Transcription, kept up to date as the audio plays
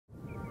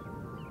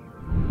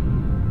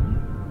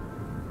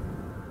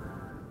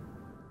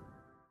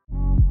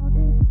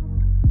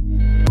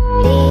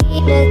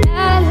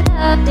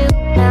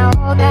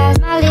as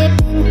my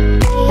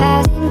living,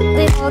 as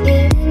in all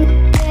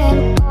giving,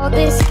 and all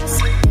this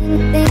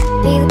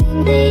feeling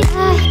that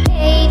I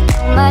hate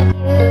from my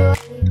view.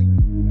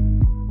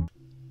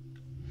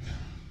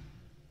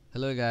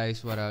 Hello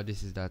guys, what up?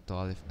 This is Dr.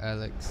 Olive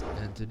Alex,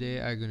 and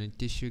today I'm gonna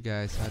teach you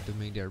guys how to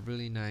make that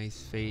really nice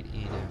fade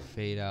in and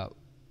fade out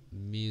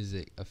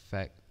music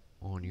effect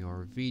on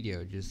your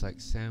video, just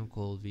like Sam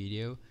Kolder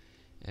video.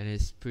 And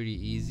it's pretty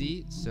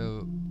easy.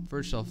 So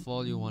first of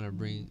all, you want to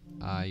bring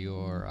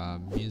your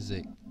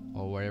music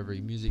or whatever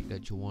music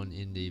that you want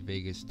in the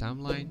Vegas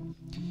timeline,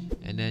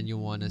 and then you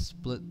want to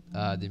split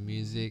the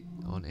music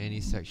on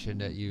any section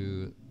that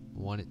you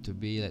want it to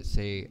be. Let's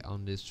say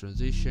on this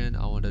transition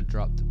I want the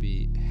drop to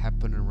be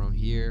happen around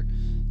here,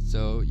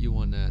 so you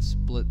want to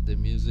split the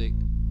music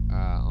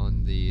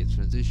on the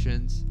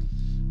transitions,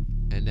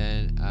 and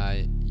then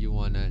you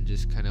want to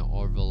just kind of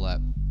overlap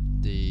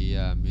the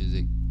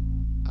music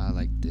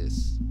like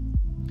this.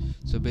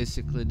 So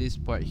basically this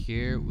part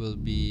here will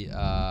be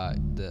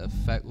the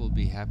effect will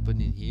be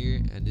happening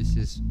here, and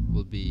this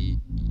will be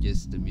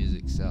just the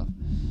music itself.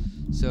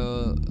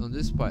 So on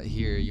this part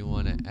here you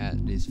want to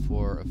add these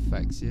 4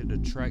 effects here: the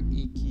track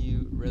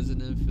EQ,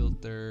 resonant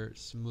filter,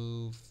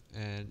 smooth,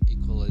 and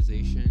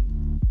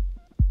equalization.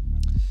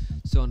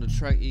 So on the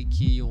track EQ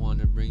you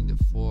want to bring the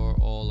 4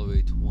 all the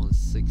way to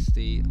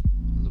 160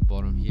 on the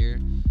bottom here.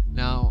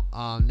 Now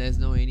there's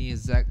no any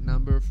exact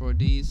number for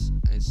these,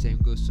 and same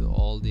goes to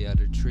all the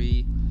other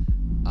 3,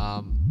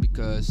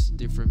 because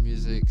different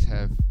musics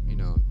have, you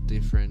know,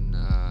 different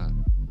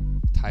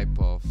type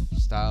of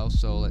style.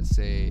 So let's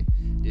say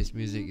this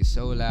music is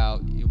so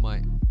loud, you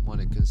might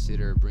want to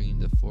consider bringing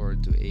the 4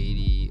 to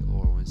 80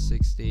 or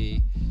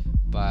 160,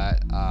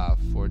 but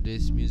for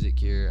this music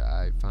here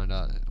I found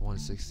out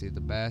 160 is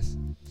the best.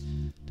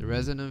 The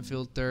resonant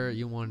filter,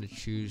 you want to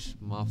choose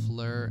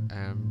muffler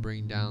and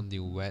bring down the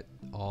wet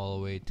all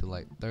the way to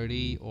like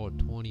 30 or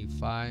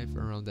 25,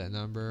 around that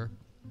number.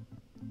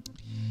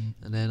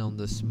 And then on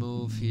the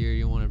smooth here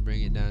you want to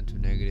bring it down to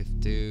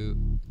 -2.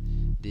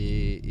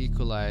 The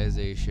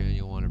equalization,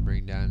 you want to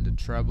bring down the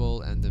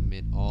treble and the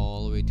mid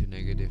all the way to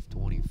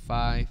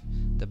 -25.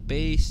 The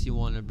bass, you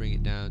want to bring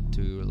it down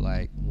to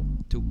like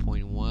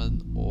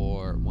 2.1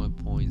 or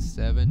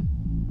 1.7,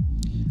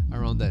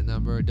 around that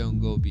number. Don't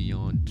go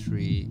beyond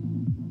 3.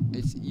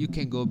 You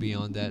can go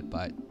beyond that,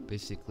 but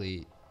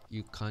basically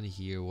you can't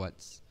hear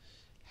what's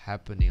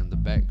happening on the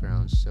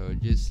background, so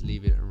just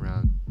leave it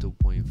around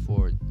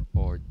 2.4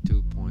 or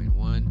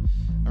 2.1.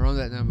 around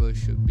that number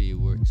should be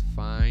works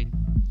fine.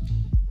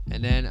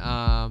 And then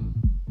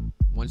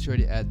once you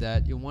already add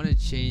that, you want to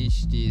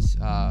change this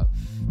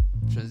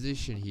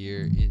transition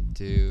here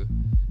into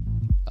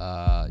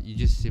you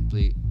just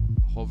simply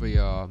hover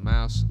your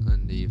mouse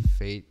on the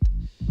fade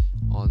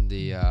on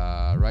the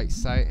right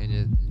side, and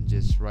then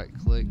just right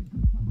click,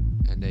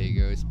 and there you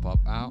go, it's pop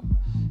out.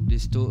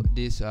 These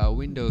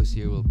windows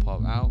here will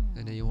pop out,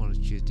 and then you want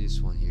to choose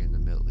this one here in the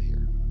middle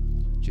here.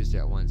 Choose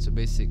that one. So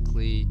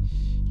basically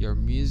your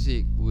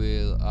music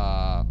will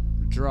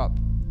drop,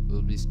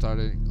 will be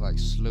started like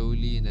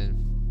slowly and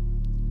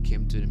then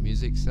came to the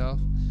music itself,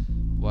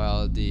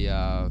 while the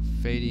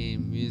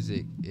fading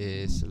music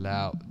is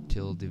loud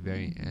till the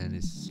very end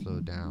is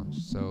slowed down.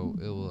 So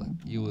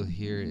you will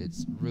hear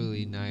it's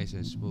really nice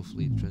and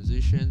smoothly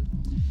transition.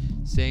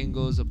 Same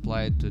goes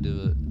applied to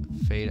the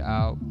fade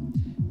out.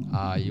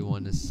 You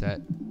want to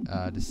set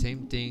the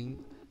same thing,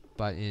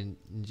 but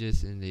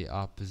just in the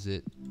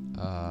opposite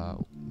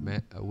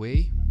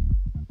way,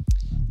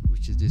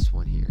 which is this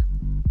one here.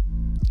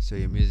 So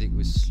your music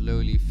will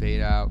slowly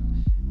fade out,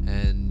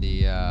 and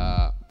the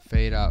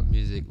fade out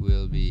music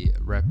will be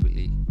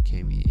rapidly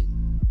coming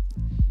in,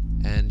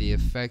 and the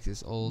effect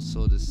is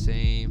also the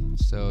same.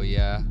 So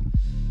yeah,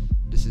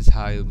 this is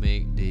how you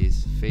make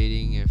this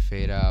fading and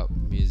fade out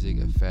music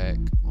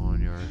effect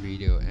on your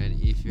video.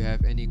 And if you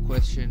have any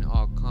question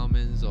or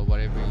comments or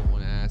whatever you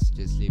want to ask,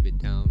 just leave it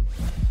down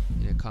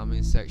in the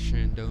comment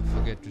section. Don't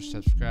forget to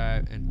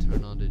subscribe and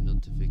turn on the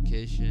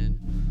notification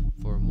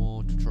for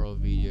more tutorial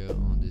video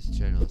on this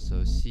channel.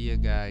 So see you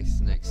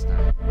guys next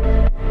time.